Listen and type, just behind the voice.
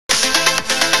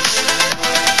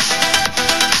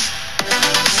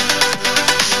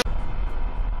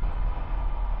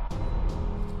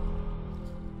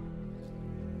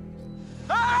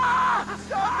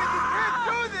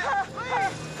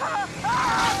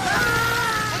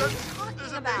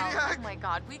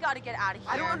God, we gotta get out of here.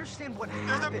 I don't understand what happened.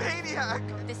 You're the maniac!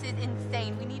 This is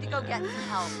insane. We need to go get some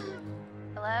help.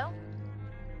 Hello?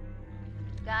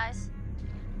 Guys?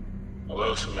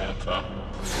 Hello, Samantha.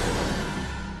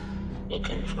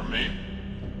 Looking for me?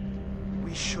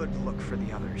 We should look for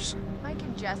the others. Mike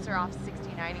and Jess are off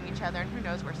 69ing each other, and who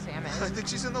knows where Sam I is. think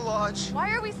she's in the lodge.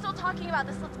 Why are we still talking about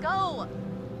this? Let's go!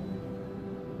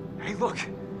 Hey, look!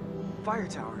 Fire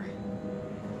tower.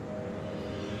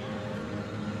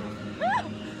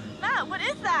 Matt, what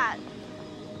is that?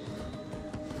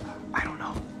 I don't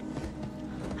know.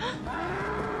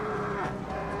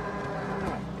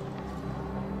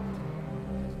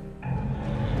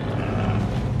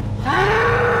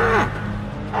 Matt,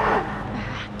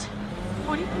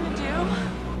 what are you gonna do?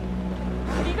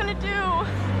 What are you gonna do?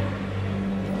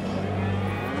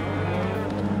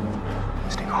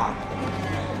 Stay calm.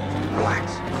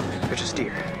 Relax. They're just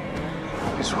deer.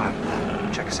 They just want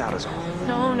to check us out is all.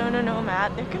 No,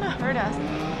 Matt. They're gonna hurt us.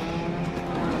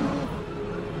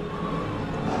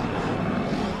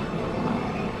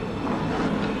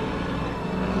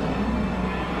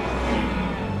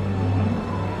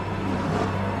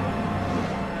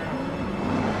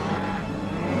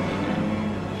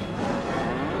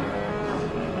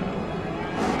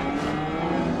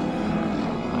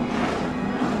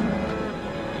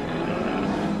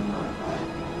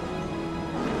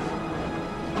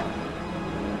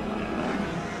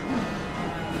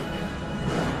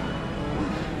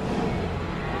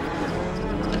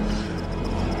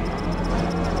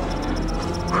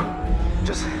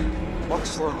 Just walk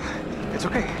slow. It's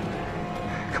okay.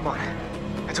 Come on.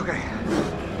 It's okay.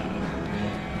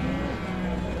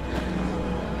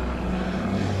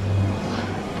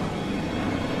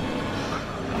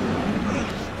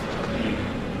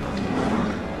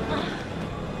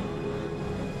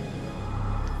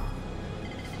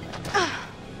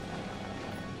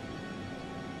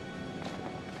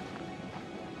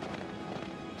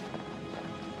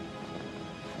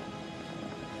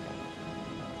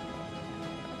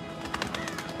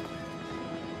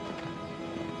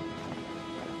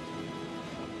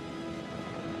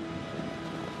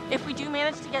 If we do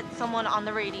manage to get someone on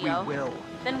the radio, We will.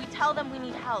 then we tell them we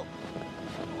need help.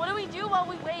 What do we do while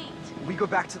we wait? We go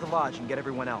back to the lodge and get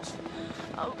everyone else.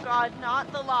 Oh God,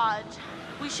 not the lodge.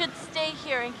 We should stay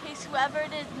here in case whoever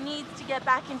it is needs to get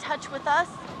back in touch with us.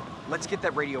 Let's get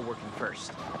that radio working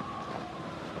first.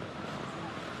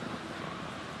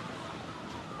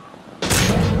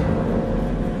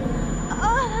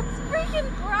 Oh, that's freaking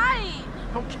bright!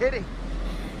 No kidding.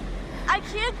 I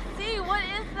can't see. What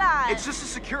is that? It's just a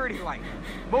security light.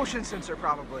 Motion sensor,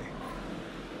 probably.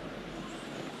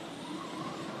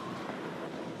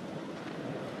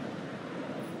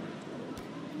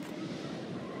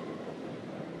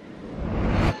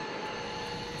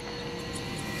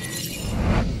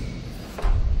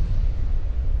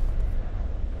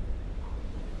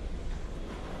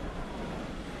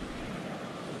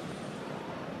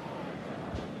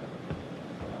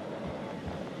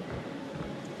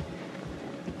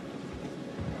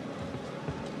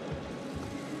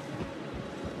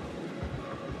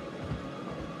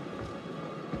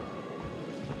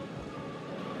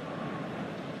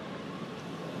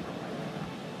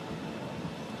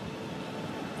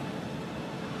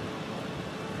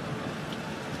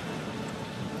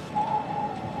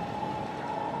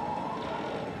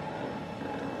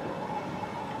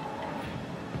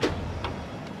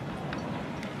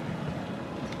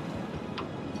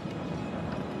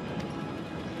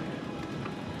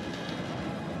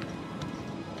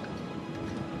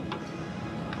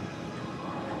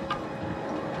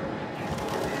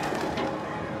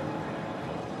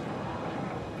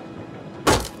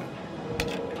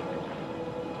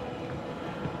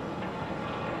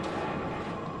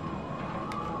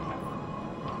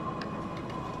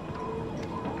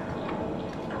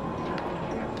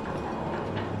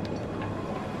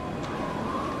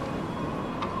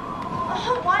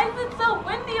 Why is it so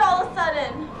windy all of a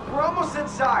sudden? We're almost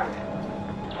inside.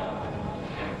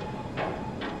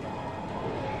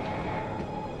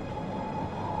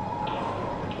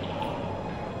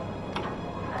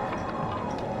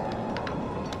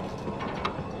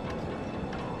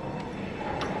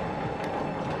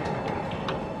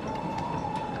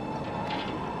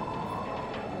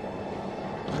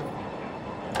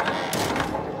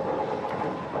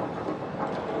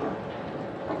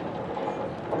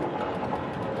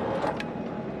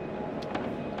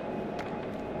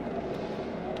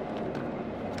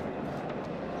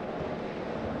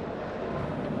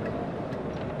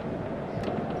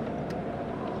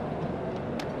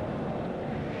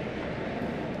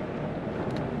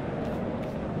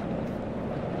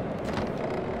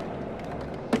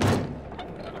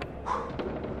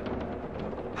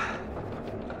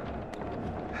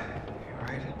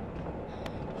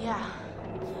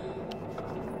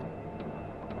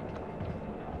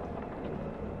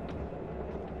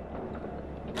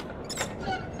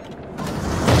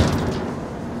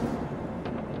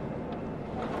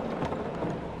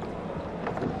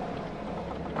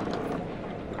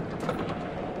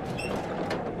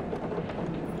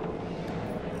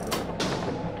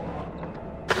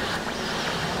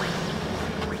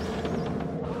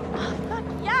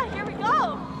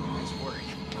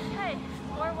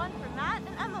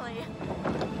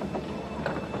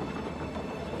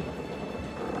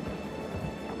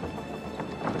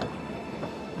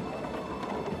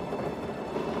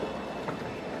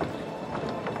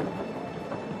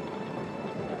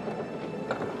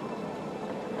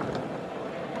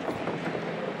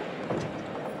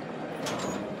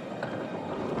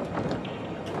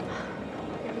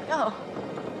 go.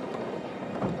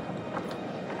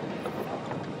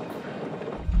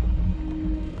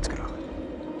 Let's go.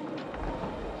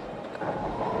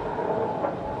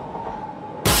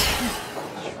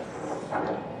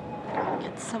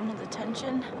 Get someone's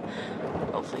attention.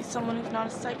 Hopefully someone who's not a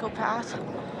psychopath.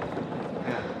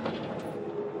 Yeah.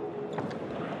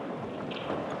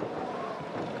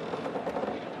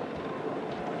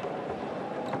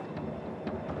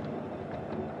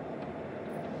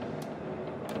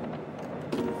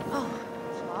 Oh,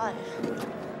 it's alive.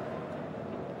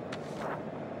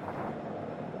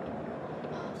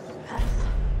 Beth.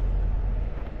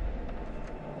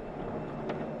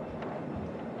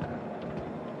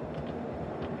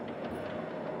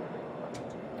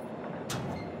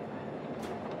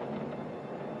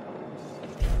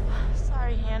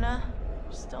 Sorry, Hannah.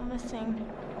 You're still missing.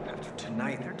 After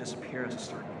tonight, their disappearance is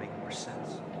starting to make more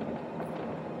sense.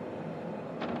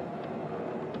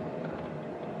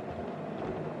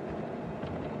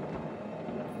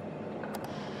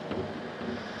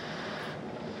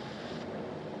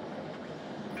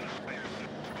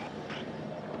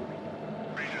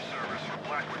 Ranger service for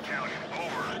Blackwood County.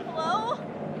 Over. Hello?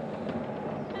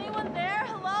 Anyone there?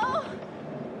 Hello?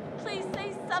 Please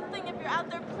say something if you're out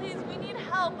there, please. We need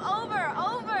help. Over,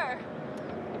 over.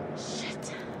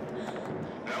 Shit.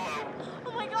 Hello.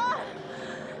 Oh my god.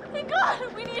 Thank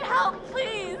God. We need help,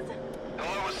 please.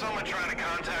 Hello, is someone trying to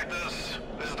contact us?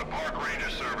 This is the Park Ranger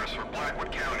service for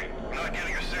Blackwood County. I'm not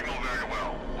getting your signal very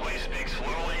well. Please speak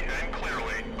slowly and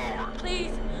clearly. Over.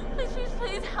 Please, please, please,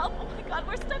 please help. Oh my god,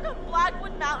 we're stuck on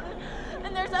Blackwood Mountain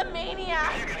and there's a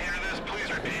maniac. If you can hear this, please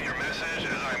repeat your message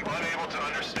as I'm unable to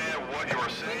understand what you are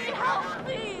We saying. need help, Over.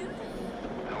 please.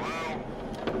 Hello?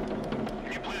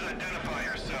 Can you please identify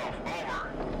yourself? Over.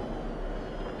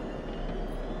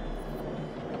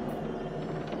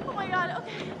 Oh my god,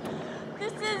 okay.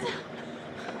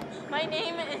 My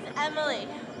name is Emily.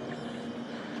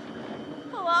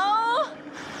 Hello?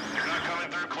 You're not coming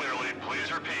through clearly.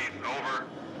 Please repeat. Over.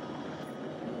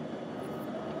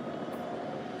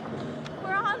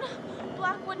 We're on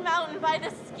Blackwood Mountain by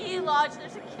the ski lodge.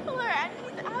 There's a killer and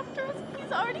he's after us.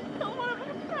 He's already killed one of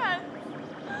our friends.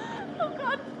 Oh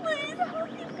god, please help.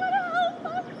 You've gotta help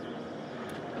us.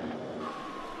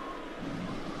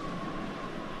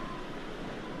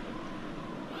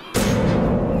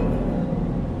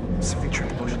 Something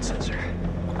tripped the motion sensor.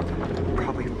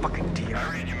 Probably a fucking deer.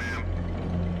 I read you, ma'am.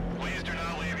 Please do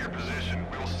not leave your position.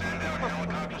 We will send out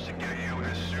helicopters to get you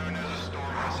as soon as the storm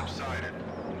has subsided.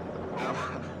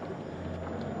 Over.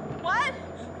 What?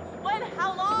 When?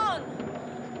 How long?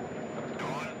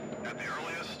 Dawn, at the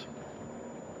earliest.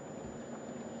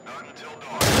 Not until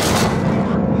dawn.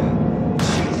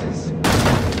 Jesus.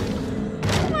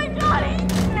 Oh my god,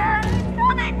 he's here! He's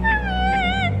coming for me!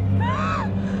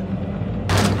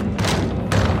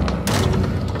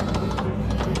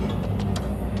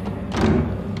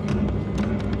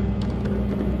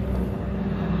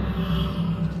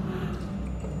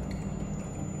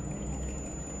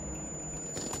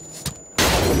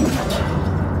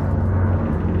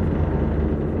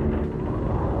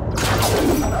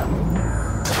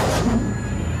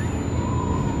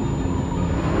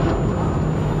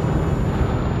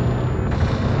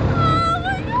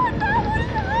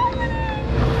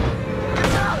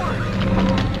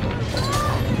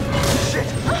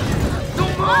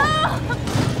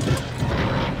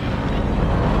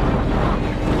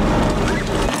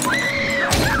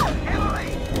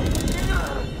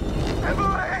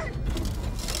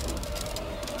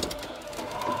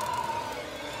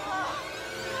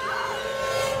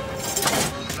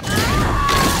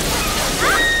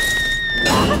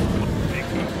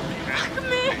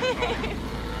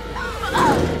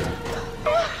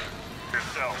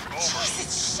 Yourself. Over.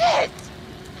 Jesus, shit!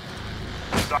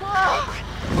 Stop.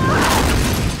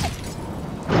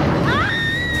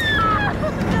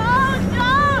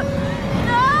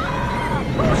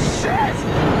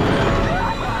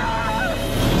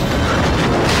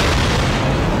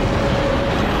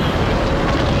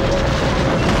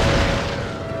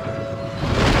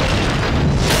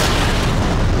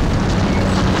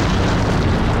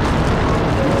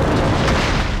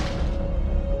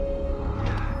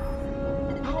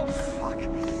 Oh, fuck.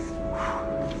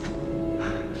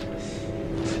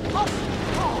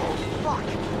 Oh, fuck.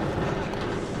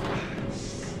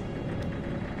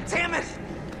 Damn it.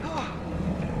 Oh.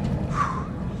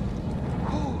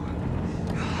 Oh.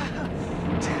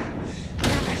 Damn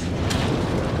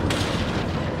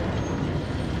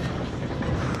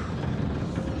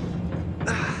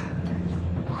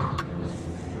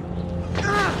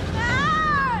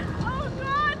Matt! Oh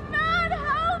God, Matt,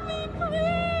 help me,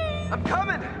 please! I'm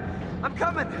coming. I'm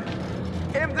coming.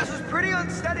 Em, this is pretty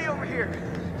unsteady over here.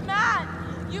 Matt,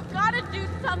 you've got to do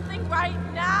something right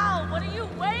now. What are you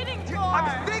waiting for?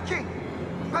 I'm thinking.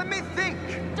 Let me think.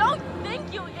 Don't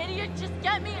think, you idiot. Just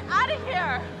get me out of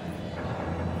here.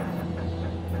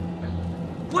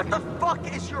 What the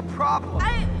fuck is your problem?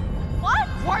 What?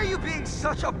 Why are you being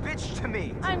such a bitch to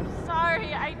me? I'm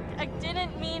sorry. I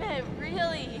didn't mean it,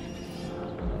 really.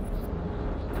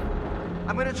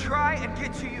 I'm gonna try and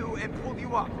get to you and pull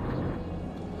you up.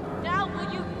 Now,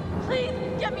 will you please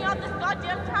get me off this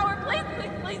goddamn tower? Please,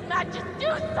 please, please, Matt, just do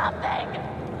something!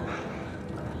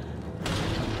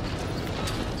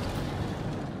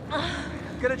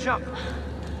 Gonna jump.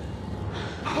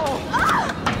 Oh!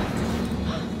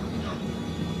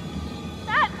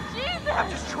 Matt, Jesus! I'm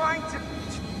just trying to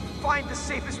find the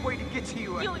safest way to get to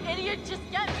you. You idiot, just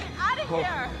get me out of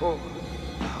here! Oh.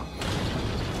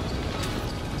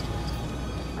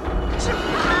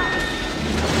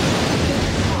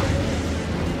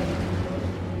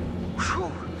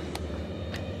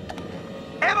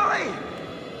 Emily!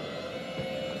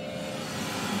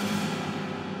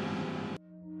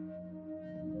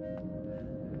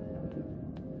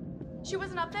 She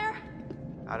wasn't up there?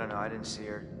 I don't know, I didn't see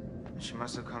her. She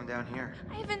must have come down here.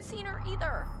 I haven't seen her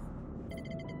either.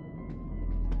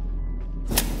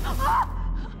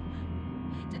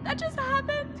 Did that just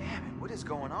happen? Damn it, what is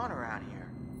going on around here?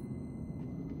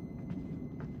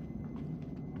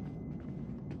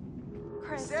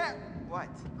 Chris. Is that what?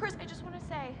 Chris, I just want to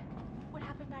say, what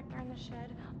happened back there in the shed?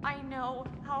 I know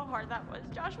how hard that was.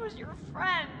 Josh was your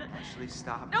friend. Ashley,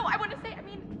 stop. No, I want to say, thank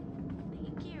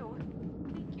you.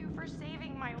 Thank you for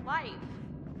saving my life.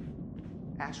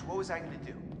 Ash, what was I gonna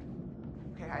do?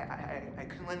 Okay, I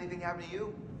couldn't let anything happen to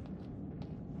you.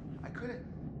 I couldn't.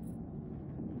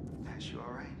 Ash, you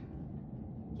alright?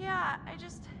 Yeah,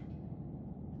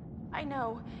 I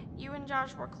know. You and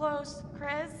Josh were close,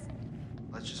 Chris.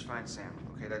 Let's just find Sam,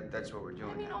 okay? That's what we're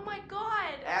doing now. Oh my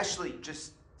God. Ashley,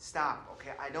 just stop,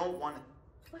 okay? I don't want to...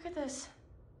 Look at this.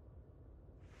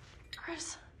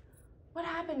 Chris, what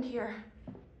happened here?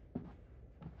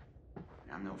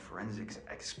 I'm no forensics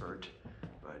expert,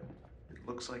 but it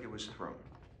looks like it was thrown.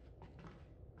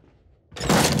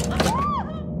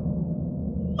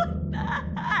 What the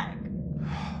heck?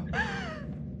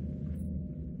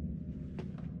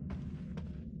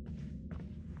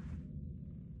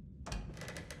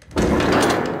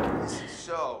 This is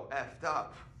so effed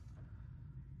up.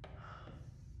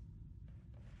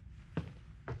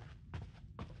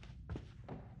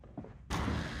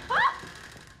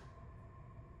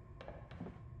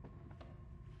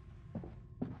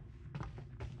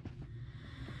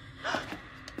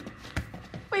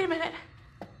 Wait a minute.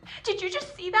 Did you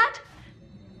just see that?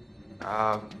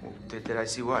 Did I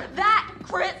see what? That,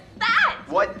 Chris, that!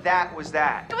 What that was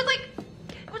that? It was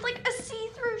like a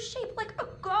see-through shape, like a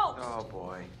ghost. Oh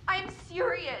boy. I'm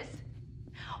serious.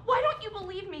 Why don't you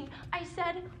believe me? I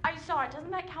said I saw it.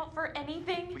 Doesn't that count for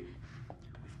anything? We've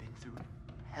been through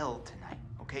hell tonight,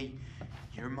 okay?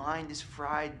 Your mind is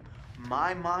fried.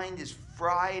 My mind is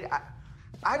fried.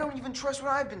 I don't even trust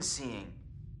what I've been seeing.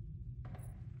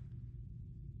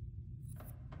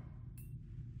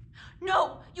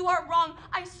 No, you are wrong.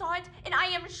 I saw it, and I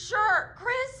am sure,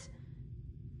 Chris.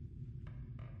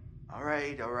 All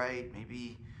right.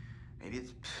 Maybe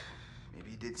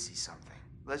you did see something.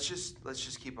 Let's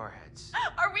just keep our heads.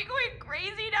 Are we going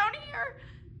crazy down here?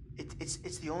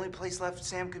 It's the only place left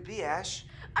Sam could be, Ash.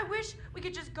 I wish we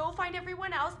could just go find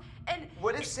everyone else and...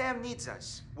 What if Sam needs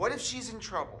us? What if she's in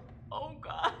trouble? Oh,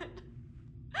 God.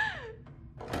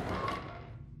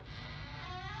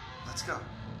 Let's go.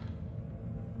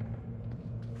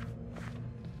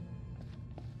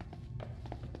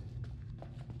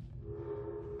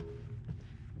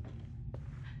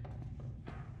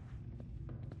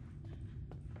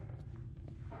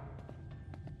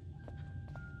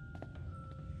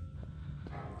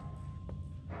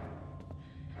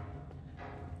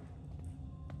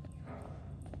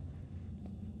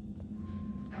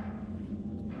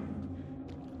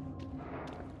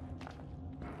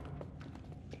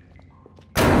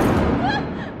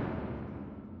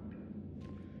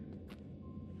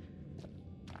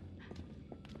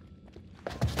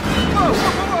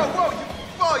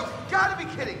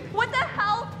 What the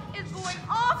hell is going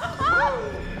on?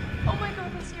 Oh my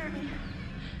God, that scared me.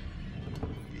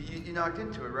 You knocked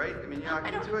into it, right? I mean, you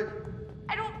knocked into it?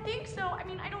 I don't think so. I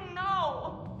don't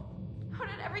know. How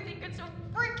did everything get so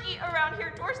freaky around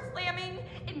here? Doors slamming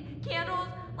and candles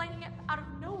lighting up out of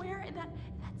nowhere and that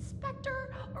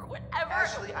specter or whatever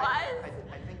Ashley, it was.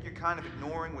 I think you're kind of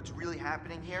ignoring what's really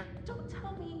happening here. Don't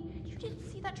tell me you didn't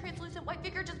see that translucent white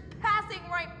figure just passing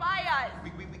right by us.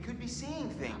 We could be seeing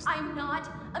things. I'm not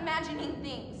imagining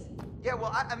things. Yeah,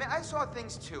 well, I mean, I saw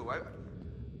things too.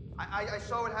 I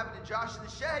saw what happened to Josh in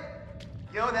the shed.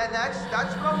 You know, that's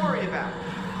what I'm worried about.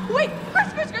 Wait,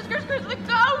 Chris, the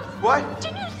ghost! What?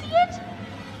 Did you see it?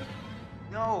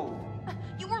 No.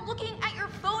 You were looking at your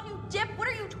phone, you dip. What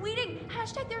are you tweeting?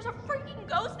 Hashtag there's a freaking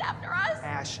ghost after us.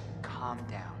 Ash, calm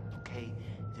down, okay?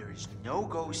 There is no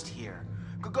ghost here.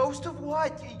 Ghost of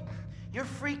what? You're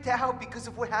freaked out because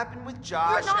of what happened with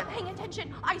Josh. You're not paying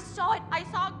attention. I saw it. I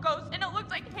saw a ghost, and it looked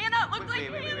like Hannah. It looked like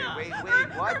Hannah. Wait,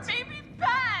 Her what? baby's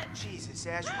pet. Jesus,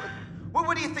 Ash,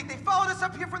 what do you think? They followed us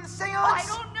up here from the seance? I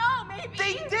don't know, maybe.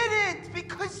 They didn't,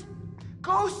 because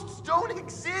ghosts don't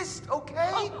exist,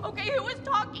 okay? Oh, okay, who was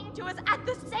talking to us at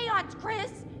the seance,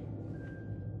 Chris?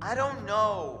 I don't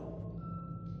know.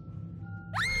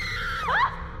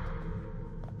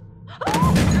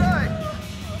 Good.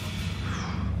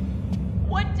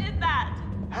 What did that?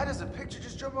 How does a picture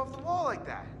just jump off the wall like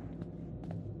that?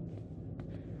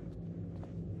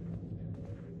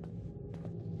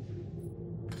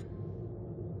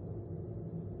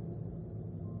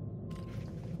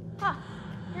 Huh,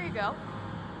 here you go.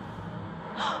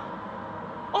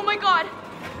 Oh my god!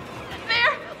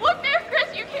 There! Look there,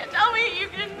 Chris! You can't tell me you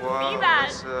didn't see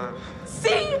that!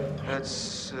 See?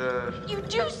 That's, You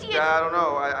do see it! I don't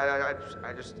know.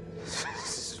 I just...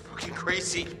 This is fucking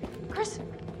crazy. Chris,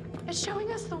 it's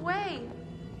showing us the way.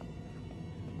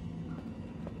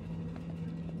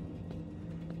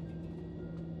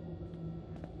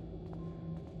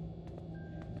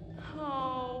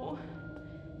 Oh,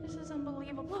 this is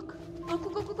unbelievable. Look,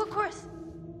 Chris.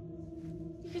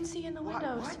 You can see in the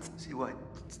windows. What? See what?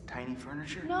 It's tiny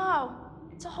furniture? No,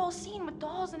 it's a whole scene with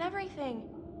dolls and everything.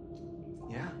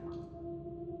 Yeah.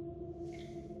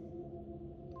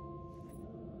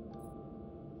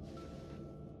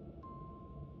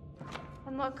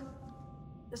 And look,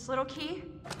 this little key.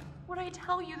 What'd I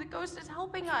tell you? The ghost is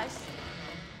helping us.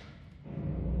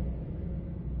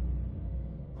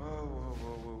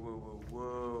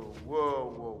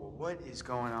 Whoa. What is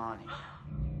going on here?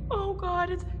 Oh God,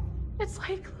 it's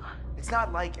like... It's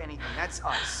not like anything. That's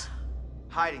us.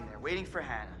 Hiding there, waiting for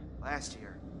Hannah. Last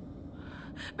year.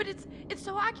 But it's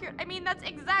so accurate. I mean, that's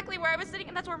exactly where I was sitting,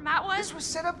 and that's where Matt was. This was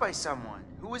set up by someone.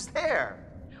 Who was there?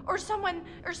 Or someone,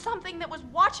 or something that was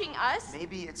watching us.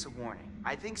 Maybe it's a warning.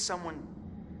 I think someone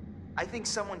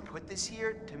put this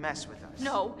here to mess with us.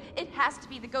 No, it has to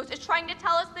be the ghost. It's trying to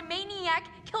tell us the maniac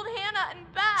killed Hannah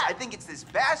and Beth. I think it's this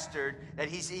bastard that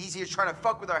he's here trying to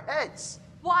fuck with our heads.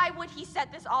 Why would he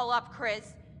set this all up,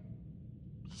 Chris?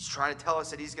 He's trying to tell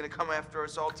us that he's gonna come after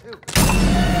us all too.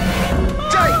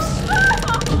 Dice!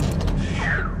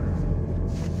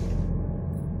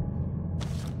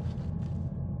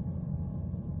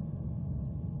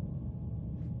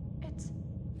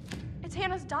 It's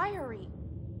Hannah's diary.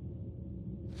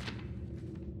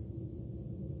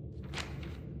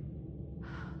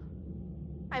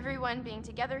 Everyone being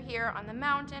together here on the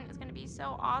mountain is gonna be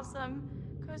so awesome.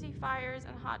 Cozy fires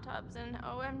and hot tubs and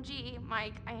OMG,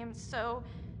 Mike, I am so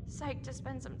psyched to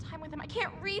spend some time with him. I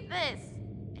can't read this.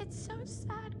 It's so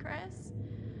sad, Chris.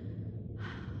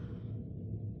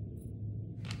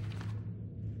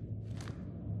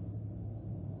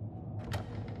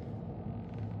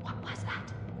 What was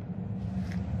that?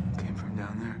 Came from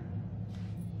down there.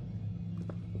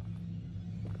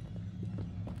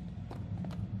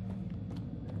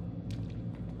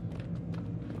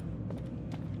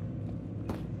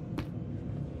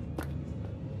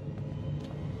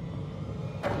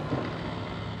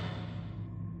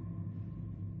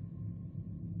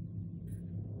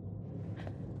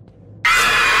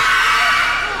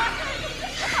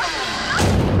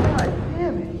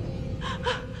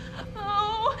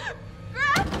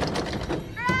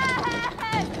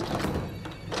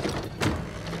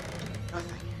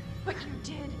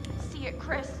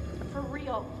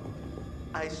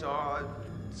 I saw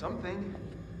something,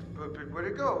 but where'd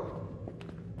it go?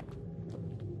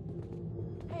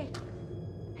 Hey,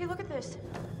 look at this.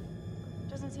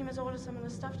 Doesn't seem as old as some of the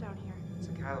stuff down here. It's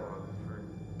a catalog for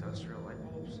industrial light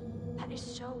bulbs. That is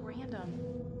so random.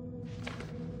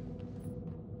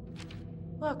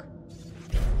 Look,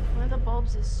 one of the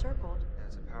bulbs is circled.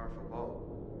 That's a powerful bulb.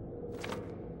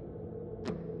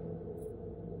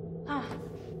 Huh.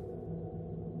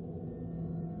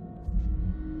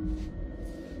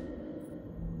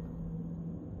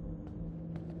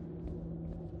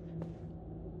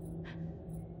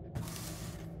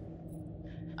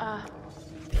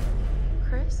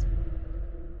 Chris?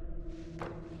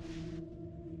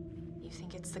 You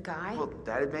think it's the guy? Well,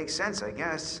 that'd make sense, I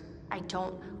guess. I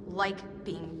don't like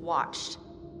being watched.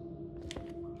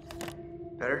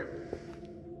 Better?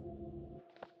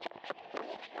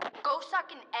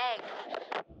 egg.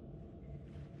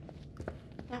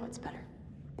 Now it's better.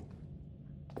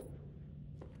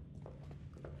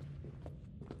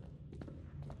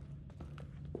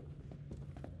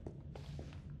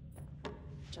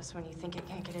 Just when you think it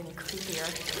can't get any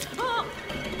creepier. Oh!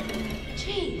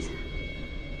 Jeez.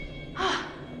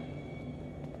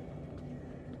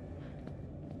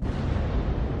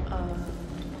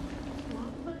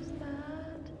 What was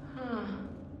that?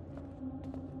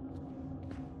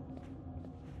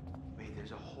 Wait,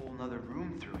 there's a whole nother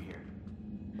room through here.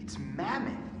 It's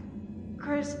mammoth.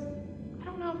 Chris, I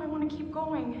don't know if I want to keep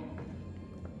going.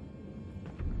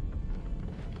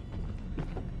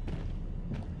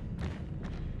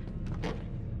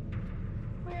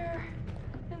 Where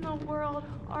in the world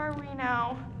are we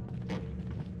now?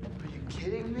 Are you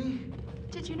kidding me?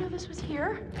 Did you know this was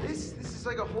here? This is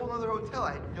like a whole nother hotel.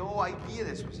 I had no idea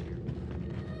this was here.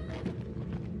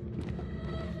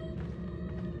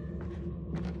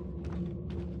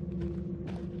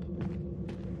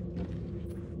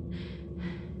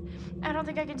 I don't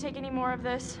think I can take any more of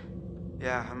this.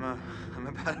 Yeah, I'm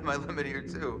about at my limit here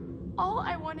too. All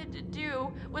I wanted to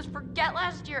do was forget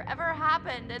last year ever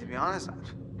happened To and... be honest,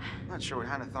 I'm not sure what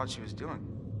Hannah thought she was doing.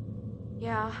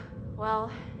 Yeah,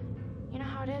 well, you know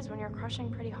how it is when you're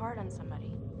crushing pretty hard on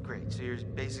somebody. Great, so you're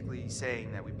basically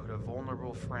saying that we put a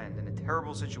vulnerable friend in a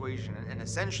terrible situation and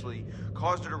essentially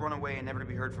caused her to run away and never to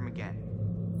be heard from again.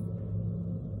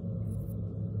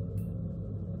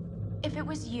 If it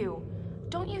was you,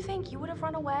 don't you think you would have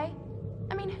run away?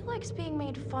 I mean, who likes being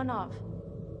made fun of?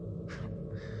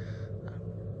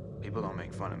 People don't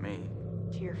make fun of me.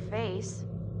 To your face.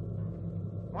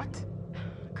 What?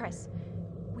 Chris,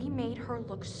 we made her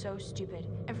look so stupid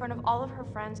in front of all of her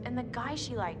friends and the guy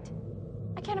she liked.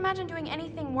 I can't imagine doing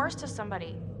anything worse to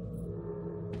somebody.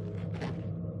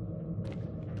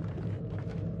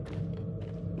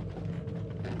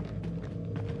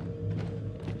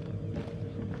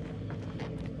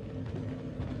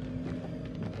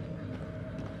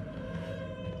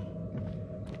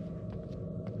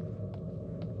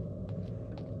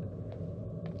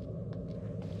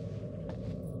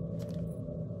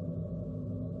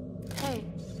 Hey,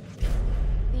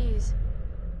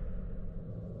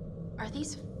 are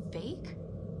these fake?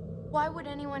 Why would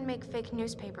anyone make fake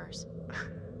newspapers?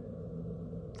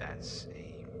 That's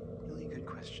a really good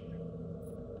question.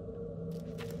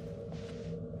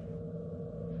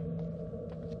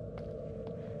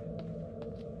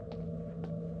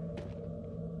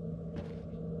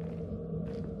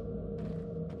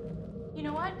 You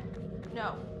know what?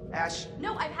 No. Ash,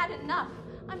 No, I've had enough.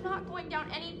 I'm not going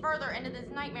down any further into this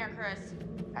nightmare, Chris.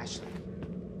 Ashley,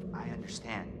 I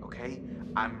understand, okay?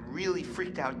 I'm really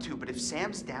freaked out too, but if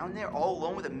Sam's down there all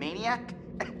alone with a maniac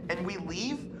and we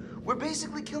leave, we're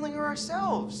basically killing her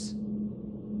ourselves.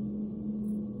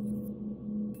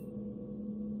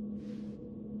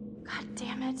 God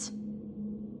damn it.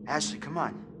 Ashley, come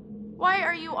on. Why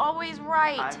are you always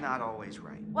right? I'm not always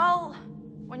right. Well,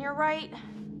 when you're right,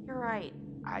 you're right.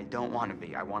 I don't want to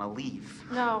be. I want to leave.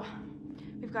 No,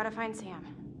 we've got to find Sam.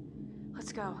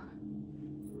 Let's go.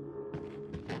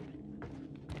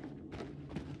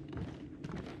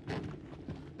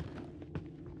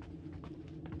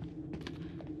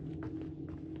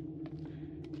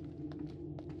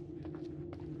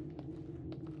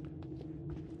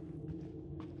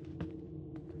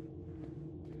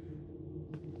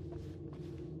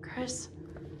 Chris,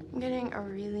 I'm getting a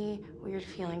really weird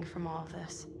feeling from all of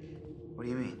this. What do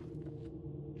you mean?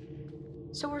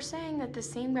 So we're saying that the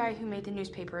same guy who made the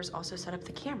newspapers also set up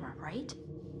the camera, right?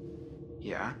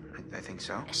 Yeah, I think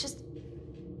so. It's just,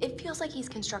 it feels like he's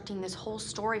constructing this whole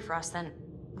story for us, then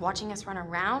watching us run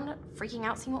around, freaking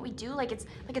out, seeing what we do, like it's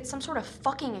some sort of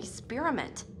fucking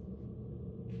experiment.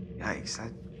 Yikes,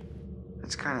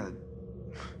 that's kind of...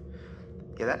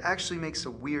 Yeah, that actually makes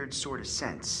a weird sort of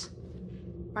sense.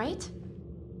 Right?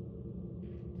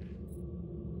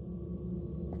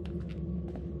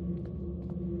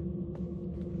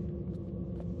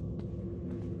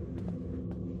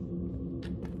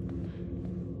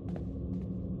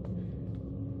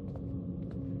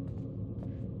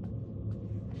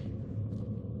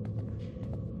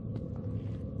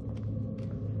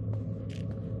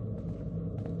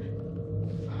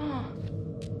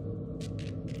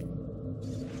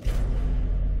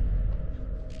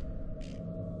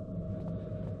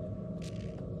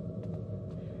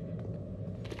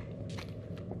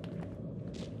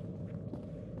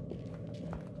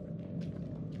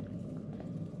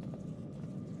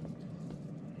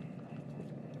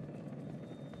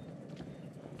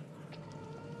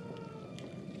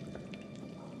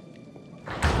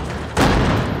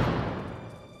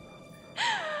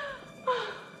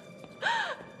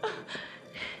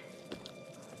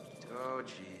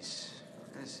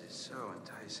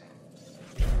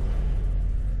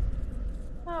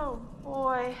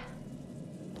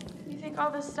 think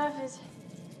all this stuff is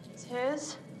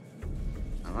his?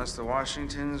 Unless the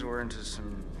Washingtons were into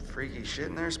some freaky shit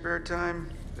in their spare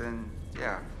time, then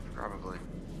yeah, probably.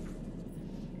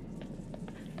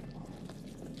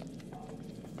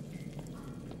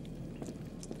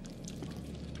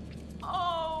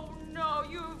 Oh no,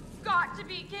 you've got to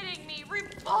be kidding me.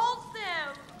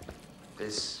 Repulsive!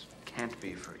 This can't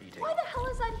be for eating. Why the hell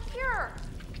is that here?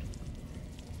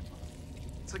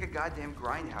 It's like a goddamn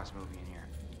grindhouse movie in here.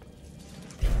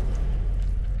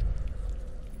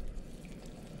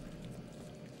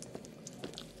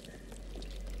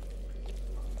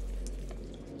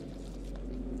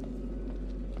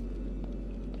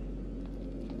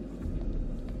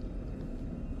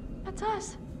 That's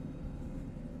us.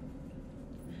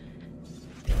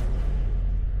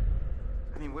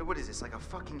 I mean, what is this, like a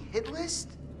fucking hit list?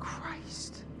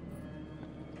 Christ.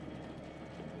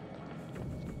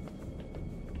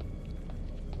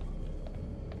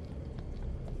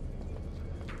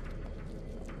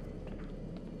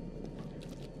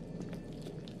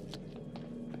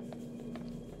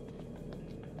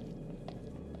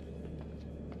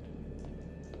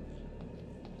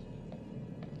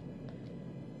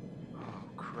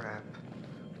 Crap.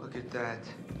 Look at that.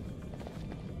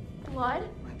 Blood?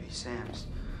 Might be Sam's.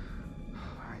 All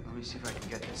right, let me see if I can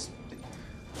get this.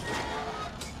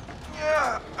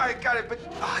 Yeah, I got it, but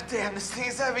oh damn, this thing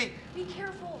is heavy. Be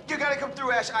careful. You gotta come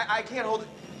through, Ash. I can't hold it.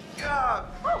 Oh,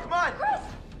 Come on. Chris!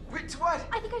 Wait, what?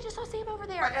 I think I just saw Sam over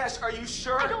there. Ash, are you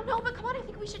sure? I don't know, but come on, I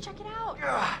think we should check it out.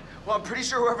 Well, I'm pretty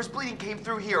sure whoever's bleeding came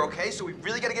through here, okay? So we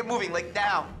really gotta get moving, like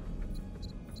now.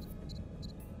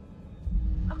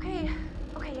 Okay,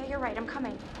 yeah, you're right, I'm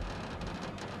coming.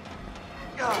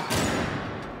 Oh,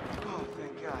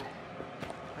 thank God.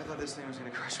 I thought this thing was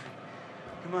gonna crush me.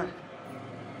 Come on.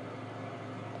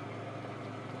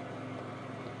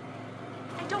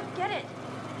 I don't get it.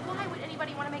 Why would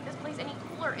anybody want to make this place any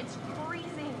cooler? It's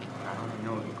freezing. I don't even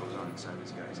know what goes on inside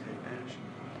this guy's head, Ash.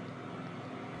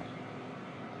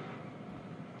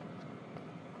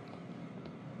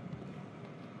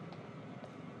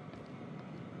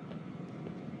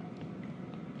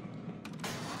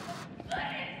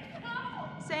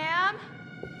 Sam?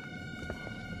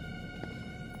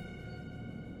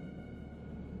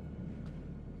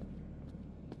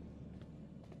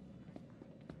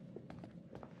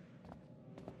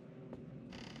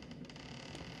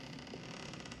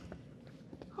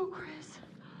 Oh, Chris.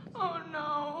 Oh,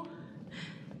 no.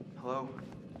 Hello?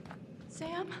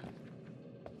 Sam?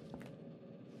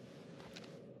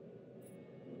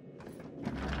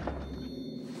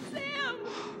 Sam!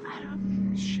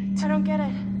 Shit. I don't get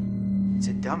it. It's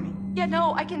a dummy. Yeah,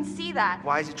 no, I can see that.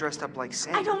 Why is it dressed up like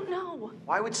Sam? I don't know.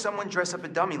 Why would someone dress up a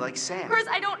dummy like Sam? Chris,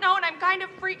 I don't know, and I'm kind of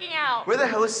freaking out. Where the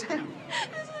hell is Sam?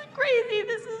 This is crazy.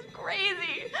 This is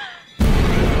crazy.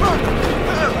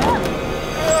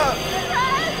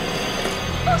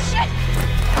 Oh, shit!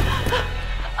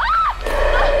 Ah!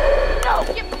 No,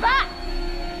 get back!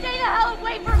 Stay the hell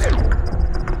away from me!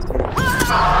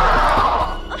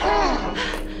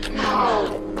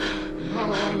 No.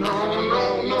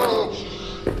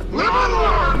 Live and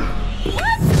learn!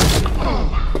 What?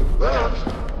 Live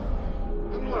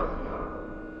and learn.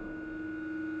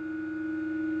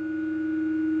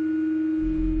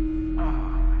 My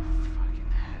fucking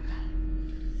head.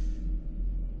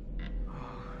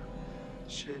 Oh,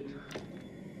 shit.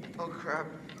 Oh, crap.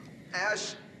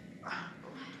 Ash!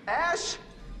 Ash!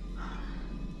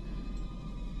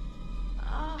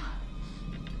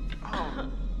 Oh,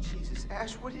 Jesus.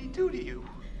 Ash, what did he do to you?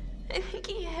 I think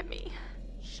he hit me.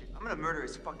 Shit, I'm gonna murder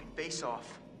his fucking face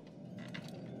off.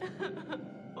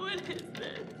 What is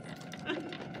this?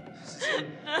 This is him.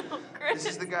 No, Chris.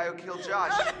 This is the guy who killed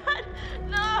Josh.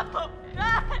 No,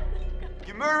 God.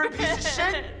 You murdering piece of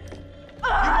shit! You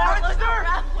monster!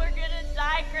 We're gonna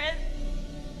die, Chris.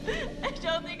 I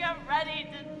don't think I'm ready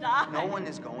to die. No one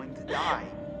is going to die.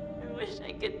 I wish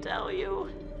I could tell you.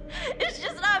 It's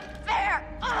just not fair.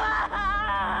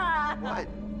 What?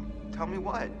 Tell me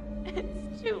what?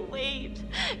 It's too late.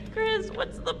 Chris,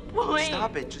 what's the point?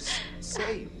 Stop it. Just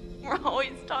say. We're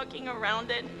always talking around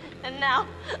it. And now,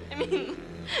 I mean,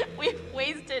 we've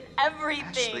wasted everything.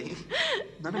 Ashley,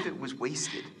 none of it was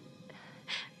wasted.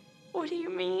 What do you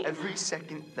mean? Every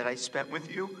second that I spent with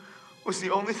you was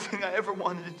the only thing I ever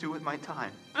wanted to do with my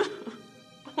time.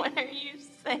 What are you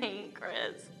saying,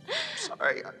 Chris?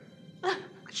 Sorry. I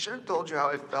should have told you how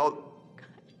I felt.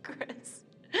 Chris.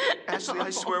 Ashley, No. I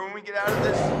swear when we get out of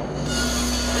this.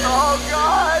 Oh,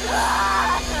 God! No.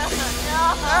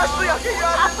 Ashley, I'll get you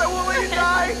out of this. I won't let you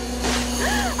die.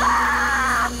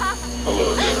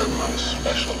 Hello there, my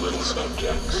special little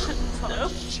subjects. So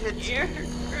Shit. scared,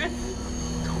 Chris.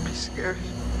 Don't be scared.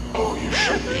 Oh, you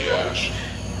should be, Ash.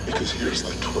 Because here's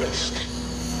the twist.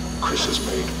 Chris has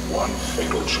made one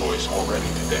fatal choice already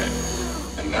today.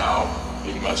 And now,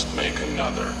 he must make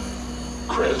another.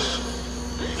 Chris,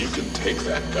 you can take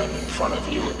that gun in front of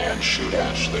you and shoot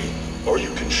Ashley, or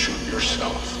you can shoot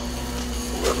yourself.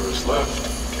 Whoever is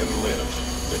left can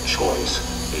live. The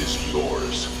choice is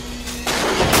yours.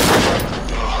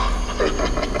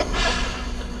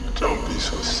 Don't be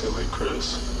so silly,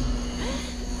 Chris.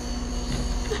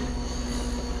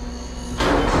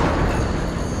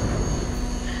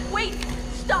 Wait,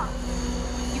 stop.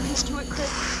 You can do it,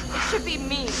 Chris. It should be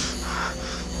me.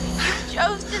 You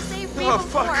chose to save me Oh,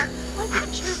 before. fuck. Let me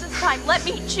choose this time. Let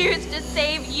me choose to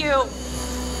save you.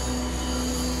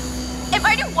 If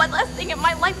I do one last thing in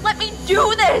my life, let me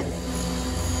do this.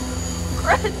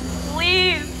 Chris,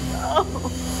 please. Oh,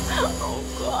 oh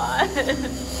God.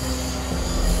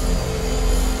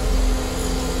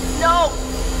 No.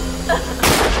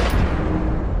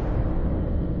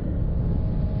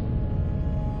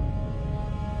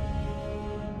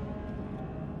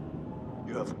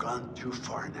 You have gone too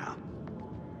far now.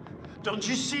 Don't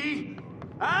you see?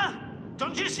 Huh?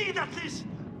 Don't you see that this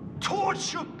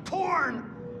torture porn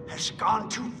has gone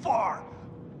too far?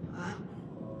 Huh?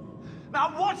 Now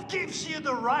what gives you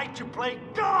the right to play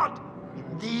God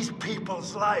in these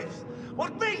people's lives?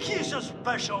 What makes you so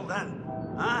special then?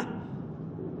 Huh?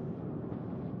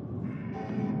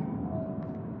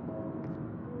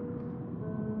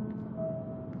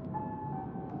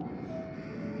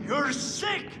 You're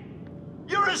sick!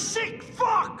 You're a sick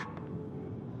fuck!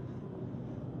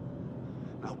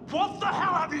 Now what the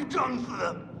hell have you done to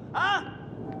them? Huh?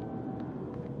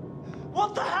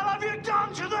 What the hell have you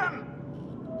done to them?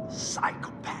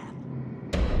 Psychopath.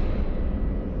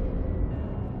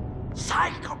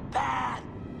 Psychopath!